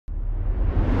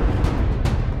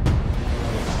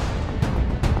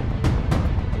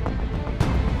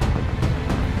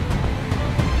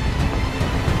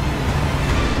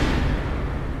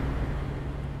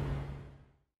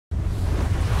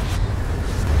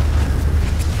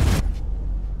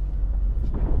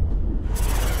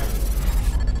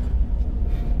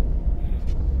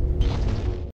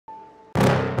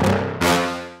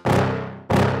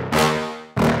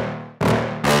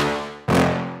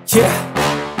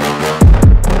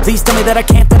Please tell me that I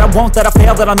can't, that I won't, that I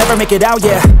fail, that I'll never make it out,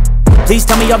 yeah. Please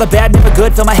tell me all the bad, never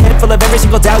good. Fill my head full of every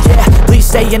single doubt, yeah. Please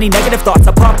say any negative thoughts.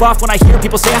 I pop off when I hear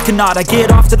people say I cannot. I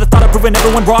get off to the thought of proving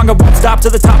everyone wrong. I won't stop to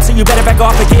the top, so you better back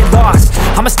off and get lost.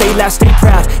 I'ma stay loud, stay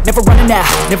proud, never running out,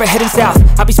 never heading south.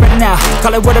 I'll be spreading out,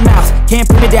 call it word of mouth. Can't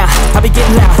put me down, I'll be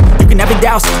getting loud. You can have your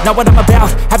doubts, not what I'm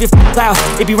about. Have your cloud,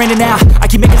 it be raining now. I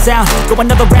keep making sound, go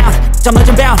another round. I'm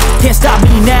legend bound, can't stop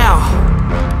me now.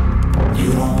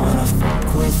 You don't wanna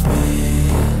fuck with me.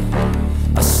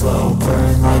 A slow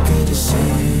burn like a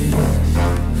disease.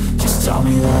 Just tell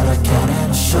me that I can and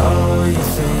I'll show you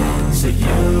things that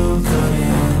you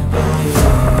couldn't believe.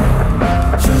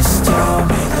 Just tell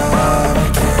me that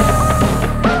I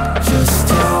can. Just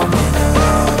tell me that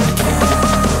I can.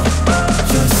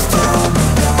 Just tell me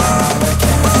that I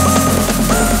can.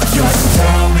 Just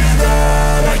tell me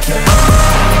that I can.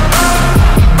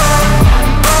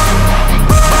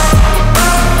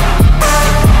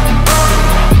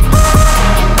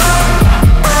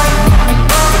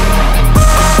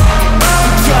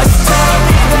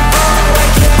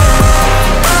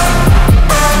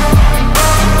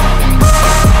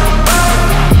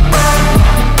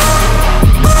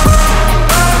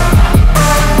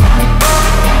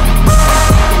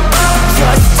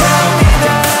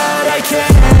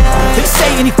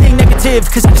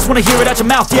 Cause I just wanna hear it out your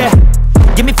mouth, yeah.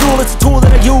 Give me fuel, it's a tool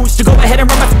that I use to go ahead and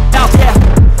run my mouth, yeah.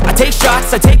 I take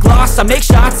shots, I take loss, I make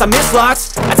shots, I miss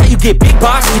lots. That's how you get big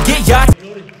box, you get yachts.